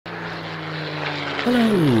Hello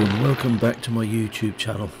and welcome back to my YouTube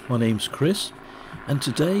channel. My name's Chris and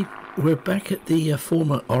today we're back at the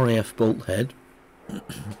former RAF Bolt Head.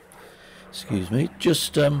 Excuse me,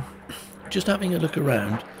 just having a look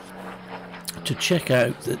around to check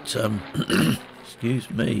out that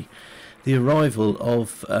excuse me, the arrival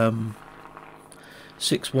of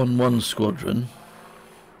 611 Squadron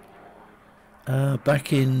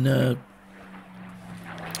back in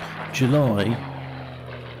July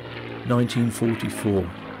 1944.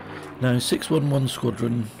 Now 611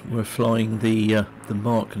 Squadron were flying the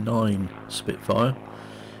Mark IX Spitfire,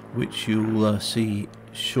 which you'll see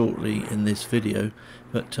shortly in this video,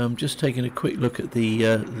 but just taking a quick look at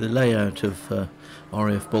the layout of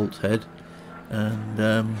RAF Bolt Head,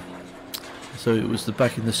 and so it was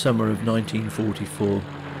back in the summer of 1944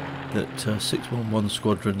 that 611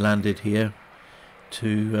 Squadron landed here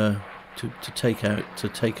to take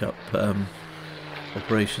up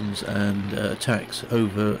operations and attacks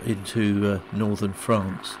over into northern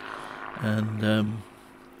France, and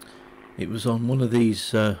it was on one of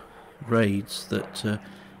these raids that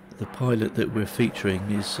the pilot that we're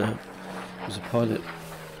featuring was a pilot,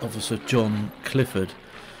 Officer John Clifford,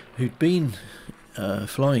 who'd been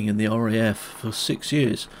flying in the RAF for 6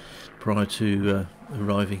 years prior to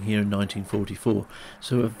arriving here in 1944,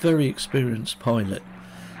 so a very experienced pilot.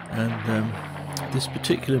 And this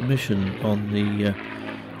particular mission on the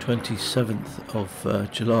 27th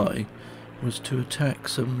of July was to attack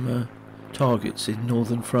some targets in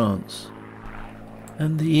northern France.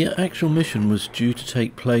 And the actual mission was due to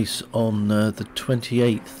take place on the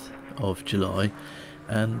 28th of July,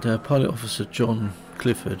 and Pilot Officer John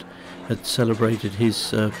Clifford had celebrated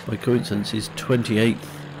his, by coincidence, his 28th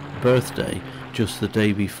birthday just the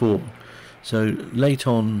day before. So late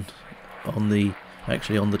on the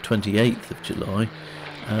 28th of July,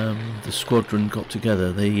 the squadron got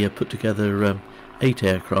together. They put together 8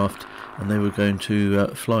 aircraft, and they were going to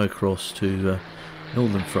fly across to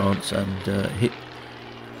northern France and hit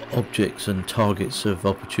objects and targets of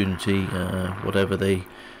opportunity, whatever they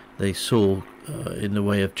saw in the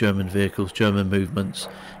way of German vehicles, German movements.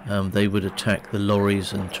 They would attack the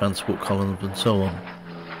lorries and transport columns and so on.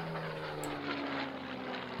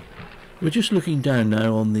 We're just looking down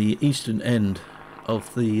now on the eastern end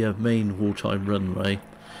of the main wartime runway,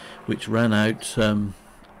 which ran out.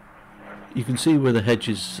 You can see where the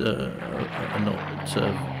hedges are not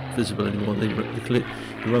visible anymore. The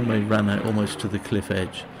runway ran out almost to the cliff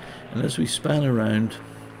edge, and as we span around,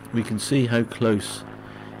 we can see how close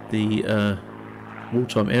the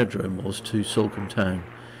wartime aerodrome was to Salcombe town.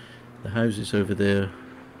 The houses over there,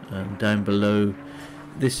 and down below,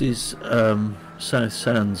 this is South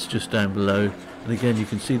Sands just down below. And again, you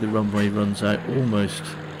can see the runway runs out almost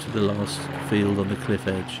to the last field on the cliff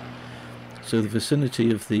edge. So the vicinity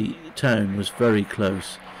of the town was very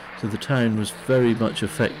close. So the town was very much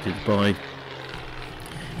affected by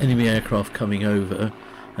enemy aircraft coming over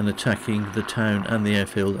and attacking the town and the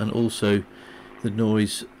airfield, and also the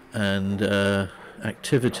noise and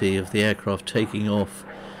activity of the aircraft taking off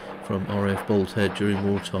from RAF Bolt Head during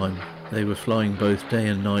wartime. They were flying both day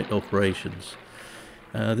and night operations.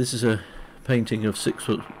 This is a painting of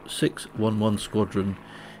 611 Squadron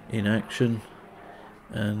in action,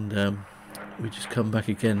 and we just come back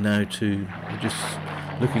again now to, we're just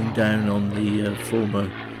looking down on the former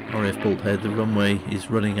RAF Bolt Head. The runway is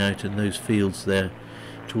running out in those fields there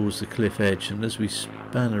towards the cliff edge, and as we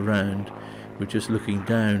span around, we're just looking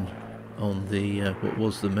down on the what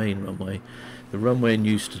was the main runway. The runway in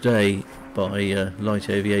use today by light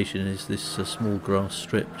aviation is this small grass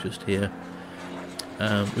strip just here,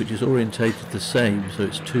 which is orientated the same, so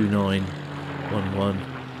it's 2911,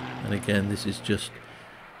 and again this is just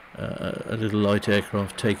a little light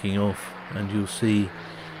aircraft taking off, and you'll see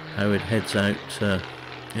how it heads out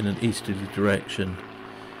in an easterly direction,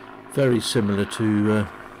 very similar to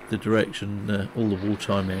the direction all the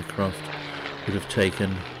wartime aircraft would have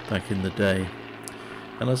taken back in the day.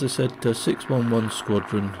 And as I said, 611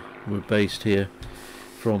 Squadron were based here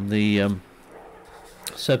from the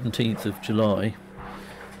 17th of July,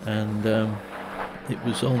 and it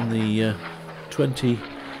was on the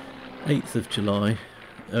 28th of July,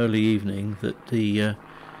 early evening, that the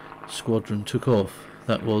squadron took off.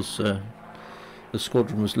 That was the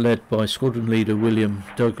squadron was led by squadron leader William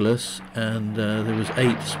Douglas, and there was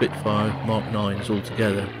 8 Spitfire Mark IXs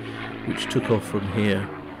altogether, which took off from here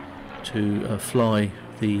to fly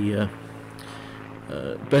the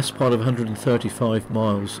best part of 135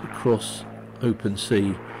 miles across open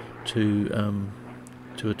sea to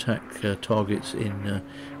attack targets in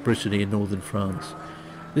Brittany in northern France.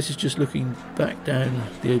 This is just looking back down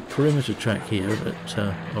the perimeter track here at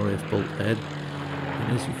RAF Bolt Head,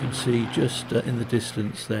 And as you can see, just in the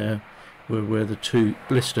distance there were where the two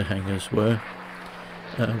blister hangars were,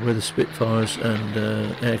 where the Spitfires and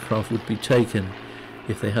aircraft would be taken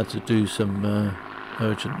if they had to do some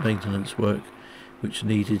urgent maintenance work which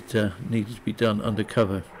needed to be done under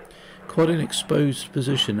cover. Quite an exposed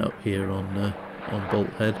position up here on Bolt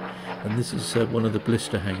Head, and this is one of the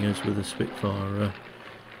blister hangars with a Spitfire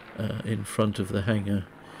in front of the hangar.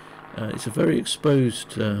 It's a very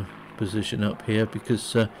exposed position up here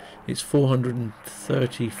because it's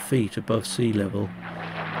 430 feet above sea level,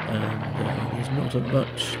 and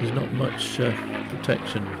there's not much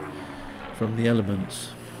protection from the elements.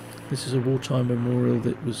 This is a wartime memorial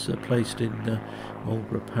that was placed in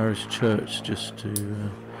Malborough Parish Church, just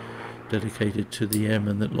to dedicated to the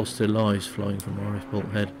airmen that lost their lives flying from RAF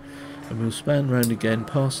Bolt Head. And we'll span round again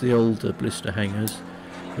past the old blister hangars,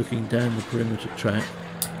 looking down the perimeter track,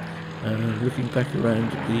 looking back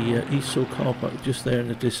around the East Shore car park just there in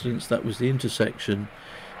the distance. That was the intersection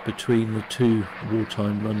between the two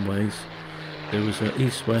wartime runways. There was an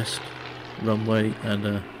east-west runway and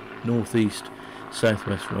a north-east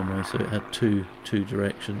southwest runway, so it had two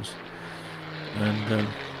directions. And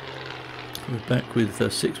we're back with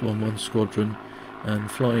 611 Squadron, and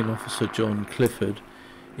Flying Officer John Clifford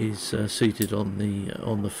is seated on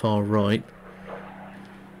the far right,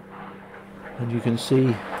 and you can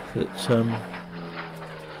see that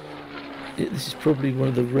this is probably one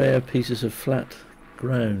of the rare pieces of flat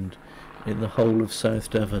ground in the whole of South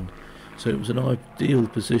Devon, so it was an ideal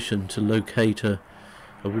position to locate a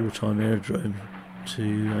wartime aerodrome for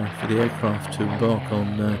the aircraft to embark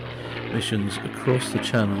on missions across the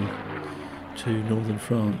channel to northern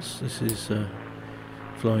France. This is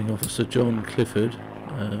Flying Officer John Clifford,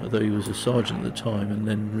 though he was a sergeant at the time, and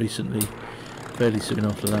then recently, fairly soon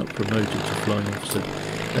after that, promoted to Flying Officer.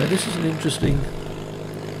 Now this is an interesting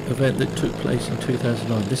event that took place in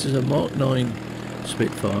 2009. This is a Mark IX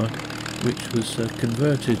Spitfire, which was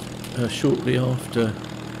converted shortly after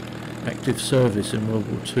active service in World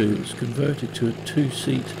War II. It was converted to a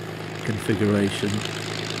two-seat configuration.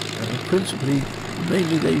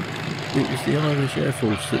 Mainly it was the Irish Air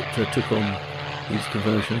Force that took on these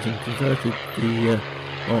conversions and converted the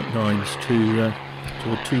Mark IXs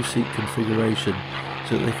to a two-seat configuration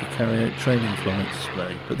so that they could carry out training flights.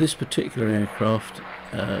 But this particular aircraft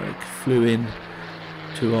flew in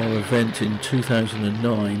to our event in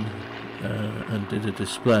 2009 and did a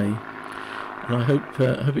display. And I hope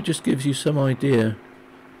it just gives you some idea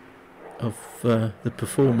of the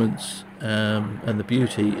performance and the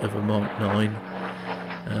beauty of a Mark IX.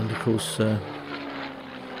 And of course,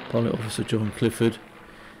 Pilot Officer John Clifford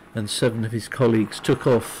and 7 of his colleagues took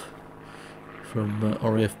off from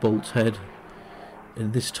RAF Bolt Head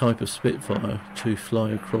in this type of Spitfire to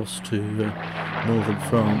fly across to northern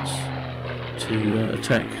France to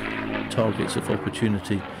attack targets of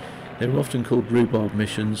opportunity. They were often called rhubarb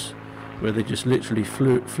missions, where they just literally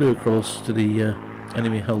flew across to the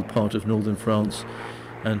enemy-held part of northern France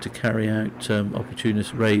and to carry out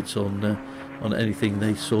opportunist raids on anything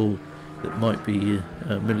they saw that might be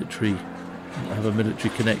have a military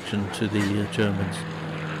connection to the Germans.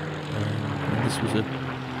 And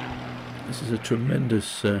this is a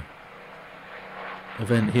tremendous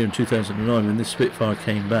event here in 2009 when this Spitfire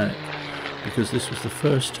came back, because this was the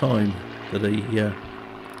first time that a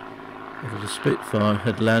Spitfire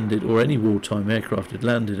had landed, or any wartime aircraft had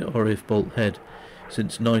landed at RAF Bolt Head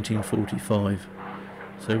since 1945.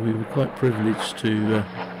 So we were quite privileged to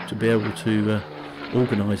be able to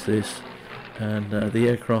organise this, and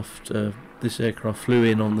this aircraft flew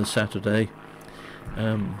in on the Saturday.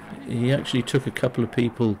 He actually took a couple of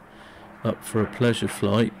people up for a pleasure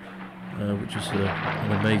flight, which was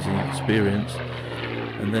an amazing experience,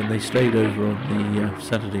 and then they stayed over on the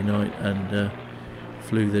Saturday night and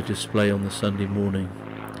flew their display on the Sunday morning.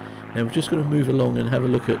 Now we're just going to move along and have a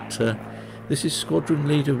look at this is Squadron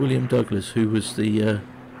Leader William Douglas, who was the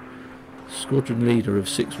Squadron Leader of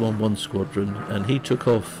 611 Squadron, and he took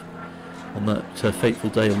off on that fateful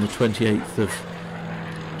day on the 28th of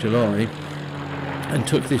July and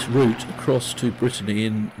took this route across to Brittany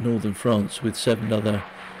in northern France with 7 other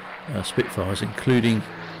Spitfires, including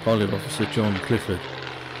Pilot Officer John Clifford.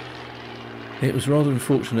 It was rather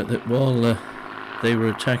unfortunate that while they were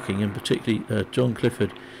attacking, and particularly John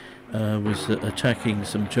Clifford was attacking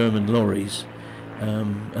some German lorries,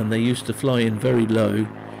 and they used to fly in very low,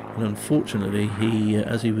 and unfortunately he,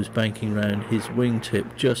 as he was banking round, his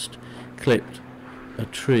wingtip just clipped a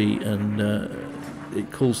tree, and it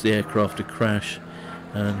caused the aircraft to crash,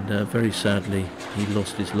 and very sadly he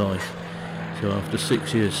lost his life. So after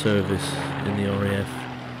 6 years service in the RAF,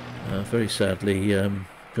 very sadly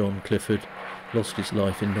John Clifford lost his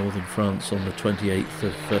life in northern France on the 28th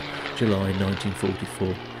of July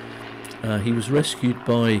 1944. He was rescued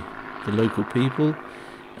by the local people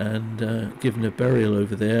and given a burial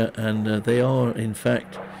over there, and they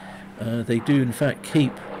do in fact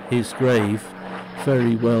keep his grave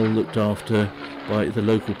very well looked after by the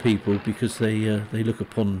local people, because they look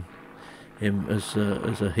upon him as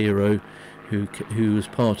a hero who was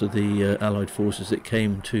part of the Allied forces that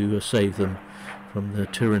came to save them from the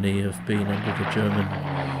tyranny of being under the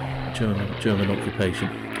German occupation.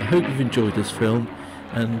 I hope you've enjoyed this film,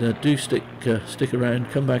 and do stick around,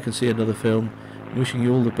 come back and see another film. Wishing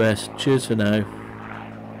you all the best. Cheers for now.